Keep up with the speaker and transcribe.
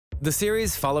The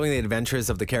series, following the adventures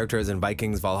of the characters in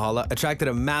Vikings Valhalla, attracted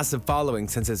a massive following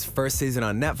since its first season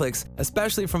on Netflix,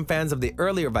 especially from fans of the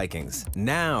earlier Vikings.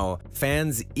 Now,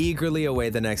 fans eagerly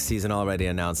await the next season already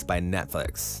announced by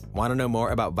Netflix. Want to know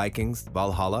more about Vikings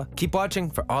Valhalla? Keep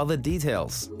watching for all the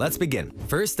details. Let's begin.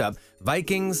 First up,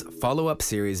 Vikings follow-up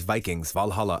series Vikings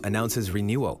Valhalla announces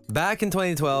renewal. Back in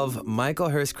 2012, Michael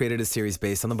Hirst created a series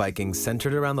based on the Vikings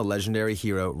centered around the legendary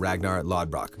hero Ragnar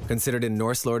Lodbrok, considered in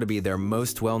Norse lore to be their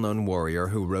most well-known warrior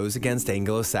who rose against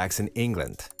Anglo-Saxon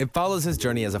England. It follows his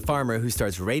journey as a farmer who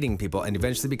starts raiding people and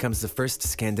eventually becomes the first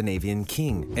Scandinavian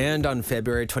king. And on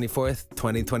February 24th,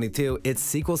 2022, its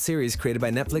sequel series created by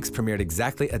Netflix premiered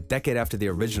exactly a decade after the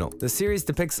original. The series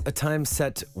depicts a time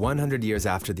set 100 years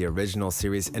after the original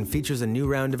series and features a new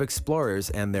round of explorers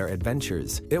and their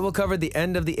adventures. It will cover the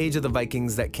end of the Age of the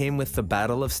Vikings that came with the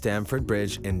Battle of Stamford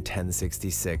Bridge in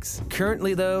 1066.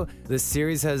 Currently though, the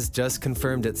series has just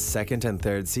confirmed its second and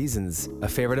third seasons. A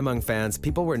favorite among fans,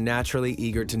 people were naturally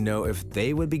eager to know if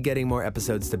they would be getting more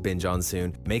episodes to binge on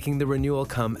soon, making the renewal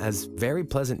come as very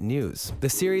pleasant news. The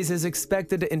series is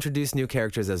expected to introduce new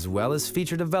characters as well as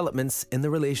feature developments in the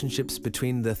relationships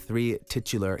between the three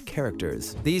titular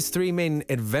characters. These three main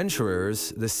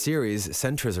adventurers the series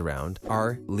centers around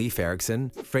are Leif Erikson,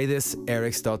 Freydis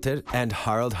Eiriksdottir, and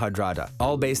Harald Hardrada,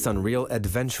 all based on real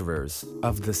adventurers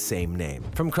of the same name.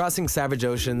 From crossing savage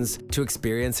oceans to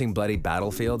experiencing bloody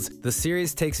battlefields, the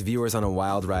series takes viewers on a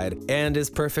wild ride and is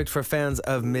perfect for fans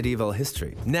of medieval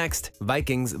history. Next,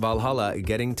 Vikings Valhalla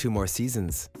getting 2 more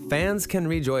seasons. Fans can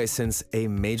rejoice since a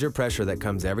major pressure that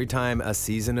comes every time a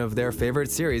season of their favorite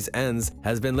series ends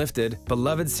has been lifted.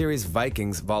 Beloved series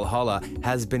Vikings Valhalla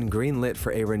has been greenlit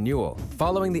for a renewal.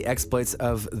 Following the exploits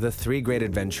of the three great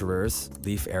adventurers,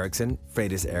 Leif Erikson,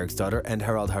 Freydis Eiriksdottir, and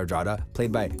Harald Hardrada,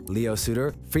 played by Leo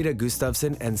Suter, Frida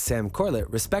Gustafsson, and Sam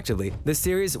Corlett, respectively, the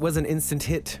series was an instant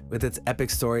hit, with its epic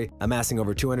story amassing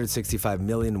over 265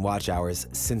 million watch hours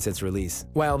since its release.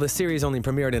 While the series only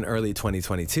premiered in early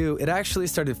 2022, it actually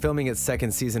started filming its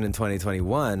second season in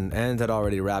 2021 and had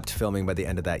already wrapped filming by the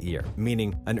end of that year,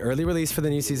 meaning an early release for the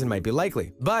new season might be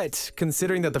likely. But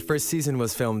considering that the first season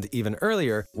was filmed even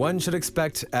earlier, one should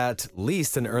expect at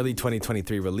least an early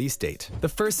 2023 release date. The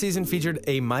first season featured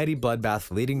a mighty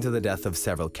bloodbath leading to the death of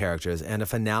several characters and a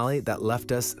finale that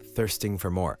left us thirsting for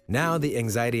more. Now, the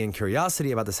anxiety and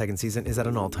curiosity about the second season is at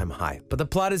an all-time high, but the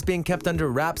plot is being kept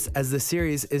under wraps as the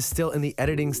series is still in the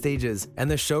editing stages, and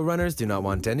the showrunners do not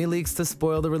want any leaks to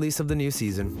spoil the release of the new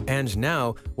season. And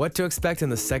now, what to expect in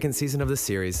the second season of the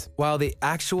series. While the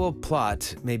actual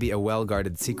plot may be a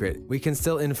well-guarded secret, we can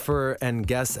still infer and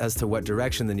guess as to what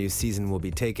direction the new season will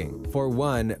be taking. For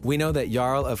one, we know that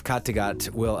Jarl of Kattegat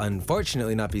will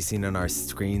unfortunately not be seen on our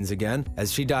screens again,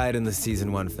 as she died in the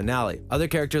season 1 finale. Other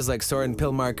characters like Soren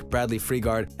Pilmark, Bradley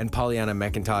Freegard, and Pollyanna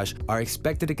McIntosh are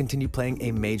expected to continue playing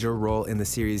a major role in the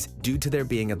series due to their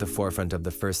being at the forefront of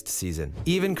the first season.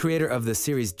 Even creator of the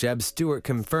series Jeb Stewart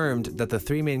confirmed that the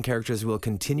three main characters will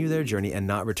continue their journey and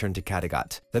not return to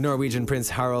Kattegat. The Norwegian Prince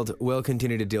Harald will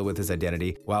continue to deal with his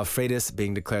identity, while Freydis,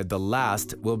 being declared the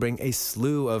last, will bring a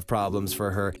slew of problems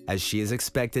for her as she is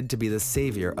expected to be the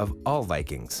savior of all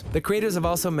Vikings. The creators have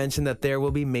also mentioned that there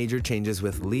will be major changes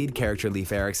with lead character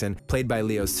Leif Erikson, played by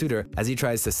Leo Suter, as he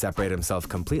tries to separate himself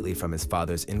completely from his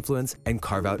father's influence and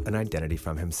carve out an identity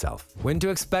from himself. When to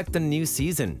expect a new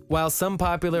season? While some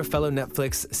popular fellow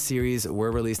Netflix series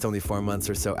were released only 4 months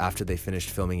or so after they finished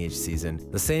filming each season,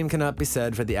 the same cannot be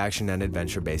said for the action and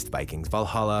adventure-based Vikings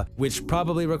Valhalla, which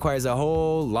probably requires a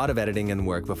whole lot of editing and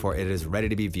work before it is ready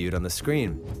to be viewed on the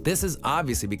screen. This is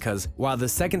obviously because while the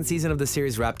second season of the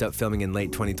series wrapped up filming in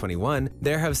late 2021,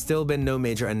 there have still been no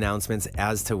major announcements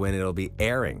as to when it'll be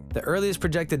airing. The earliest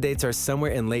projected dates are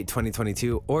somewhere in late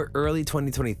 2022 or early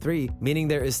 2023, meaning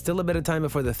there is still a bit of time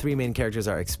before the three main characters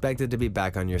are expected to be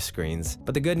back on your screens.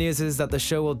 But the good news is that the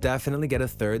show will definitely get a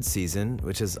third season,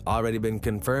 which has already been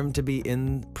confirmed to be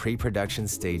in pre-production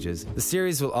stages. The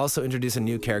series will also introduce a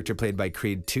new character played by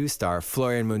Creed 2 star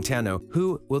Florian Munteanu,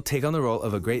 who will take on the role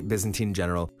of a great Byzantine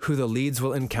general who the leads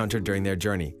will encounter during their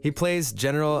journey. He plays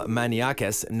General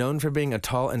Maniakes, known for being a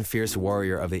tall and fierce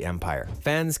warrior of the Empire.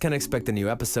 Fans can expect the new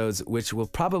episodes, which will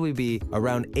probably be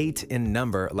around 8 in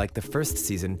number like the first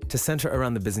season, to center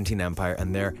around the Byzantine Empire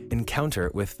and their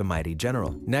encounter with the mighty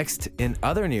general. Next, in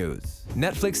other news,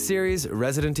 Netflix series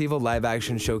Resident Evil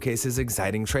live-action showcases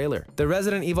exciting trailer. The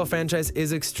Resident Evil franchise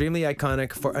is extremely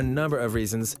iconic for a number of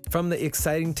reasons, from the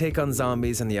exciting take on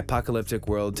zombies and the apocalyptic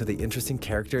world to the interesting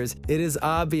characters. It it is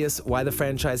obvious why the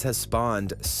franchise has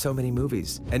spawned so many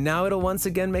movies. And now it'll once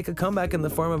again make a comeback in the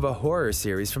form of a horror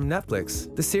series from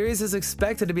Netflix. The series is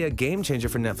expected to be a game changer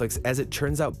for Netflix as it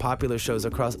churns out popular shows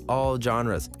across all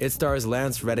genres. It stars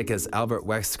Lance Reddick as Albert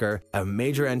Wesker, a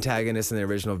major antagonist in the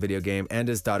original video game, and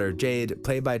his daughter Jade,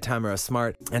 played by Tamara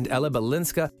Smart, and Ella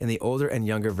Balinska in the older and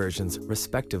younger versions,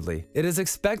 respectively. It is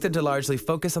expected to largely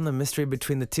focus on the mystery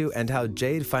between the two and how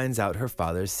Jade finds out her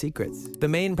father's secrets. The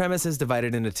main premise is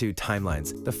divided into two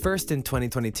timelines. The first in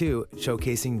 2022,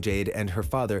 showcasing Jade and her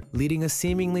father leading a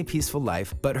seemingly peaceful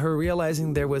life, but her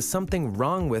realizing there was something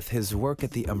wrong with his work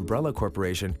at the Umbrella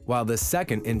Corporation, while the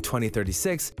second in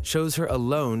 2036 shows her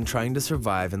alone trying to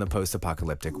survive in the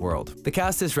post-apocalyptic world. The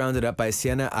cast is rounded up by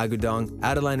Sienna Agudong,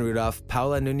 Adeline Rudolph,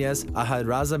 Paula Nunez, Ahad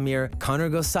Razamir, Connor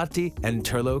Gossati, and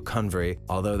Turlo Convery,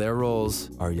 although their roles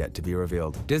are yet to be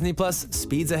revealed. Disney Plus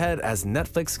speeds ahead as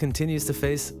Netflix continues to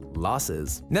face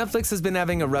losses. Netflix has been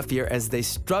having a rough year as they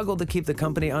struggle to keep the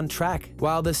company on track.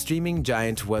 While the streaming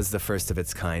giant was the first of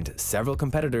its kind, several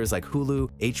competitors like Hulu,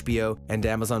 HBO, and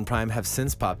Amazon Prime have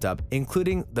since popped up,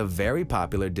 including the very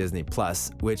popular Disney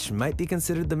Plus, which might be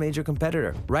considered the major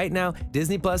competitor. Right now,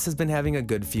 Disney Plus has been having a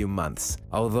good few months.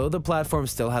 Although the platform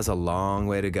still has a long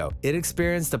way to go, it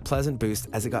experienced a pleasant boost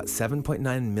as it got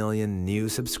 7.9 million new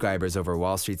subscribers over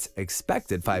Wall Street's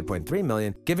expected 5.3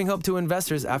 million, giving hope to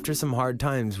investors after some hard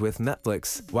times with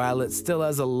Netflix. While it still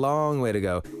has a long way to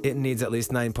go, it needs at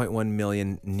least 9.1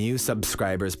 million new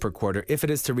subscribers per quarter if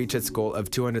it is to reach its goal of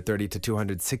 230 to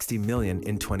 260 million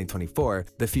in 2024.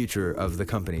 The future of the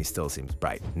company still seems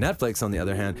bright. Netflix, on the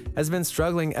other hand, has been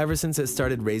struggling ever since it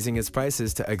started raising its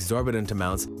prices to exorbitant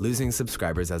amounts, losing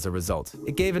subscribers as a result.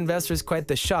 It gave investors quite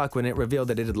the shock when it revealed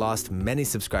that it had lost many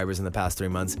subscribers in the past 3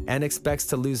 months and expects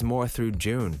to lose more through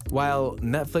June. While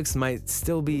Netflix might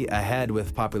still be ahead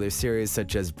with popular series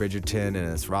such as Bridgerton and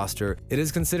its roster, it is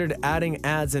considered adding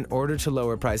ads in order to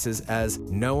lower prices, as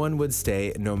no one would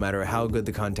stay no matter how good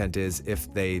the content is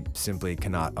if they simply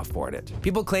cannot afford it.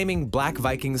 People claiming Black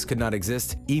Vikings could not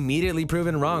exist, immediately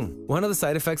proven wrong. One of the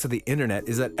side effects of the internet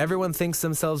is that everyone thinks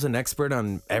themselves an expert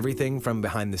on everything from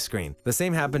behind the screen. The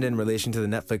same happened in relation to the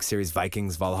Netflix series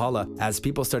Vikings Valhalla, as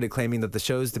people started claiming that the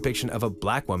show's depiction of a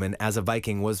black woman as a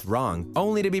Viking was wrong,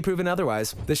 only to be proven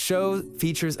otherwise. The show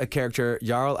features a character,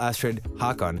 Jarl Astrid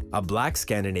Hakon, a black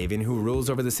Scandinavian who rules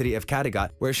over the city of Kattegat,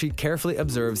 where she carefully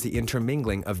observes the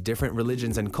intermingling of different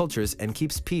religions and cultures and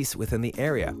keeps peace within the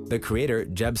area. The creator,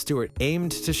 Jeb Stewart,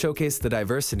 aimed to showcase the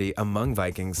diversity among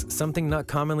Vikings, something not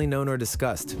commonly known or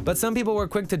discussed. But some people were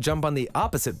quick to jump on the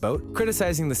opposite boat,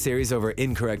 criticizing the series over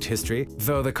incorrect history,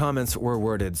 though the comments were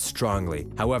worded strongly.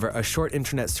 However, a short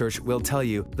internet search will tell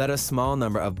you that a small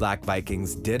number of Black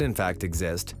Vikings did in fact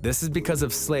exist. This is because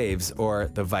of slaves or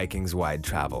the Vikings' wide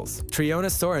travels. Triona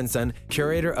Sorensen,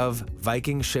 curator of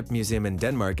Viking Ship Museum in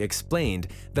Denmark, explained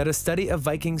that a study of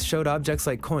Vikings showed objects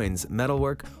like coins,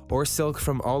 metalwork, or silk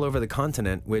from all over the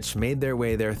continent, which made their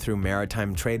way there through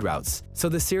maritime trade routes. So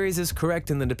the series is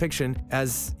correct in the depiction,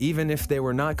 as even if they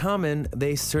were not common,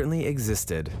 they certainly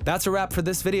existed. That's a wrap for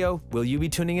this video. Will you be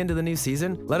tuning into the new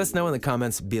season? Let us know in the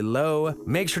comments below.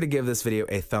 Make sure to give this video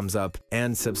a thumbs up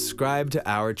and subscribe to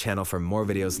our channel for more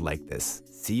videos like this.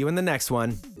 See you in the next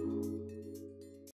one.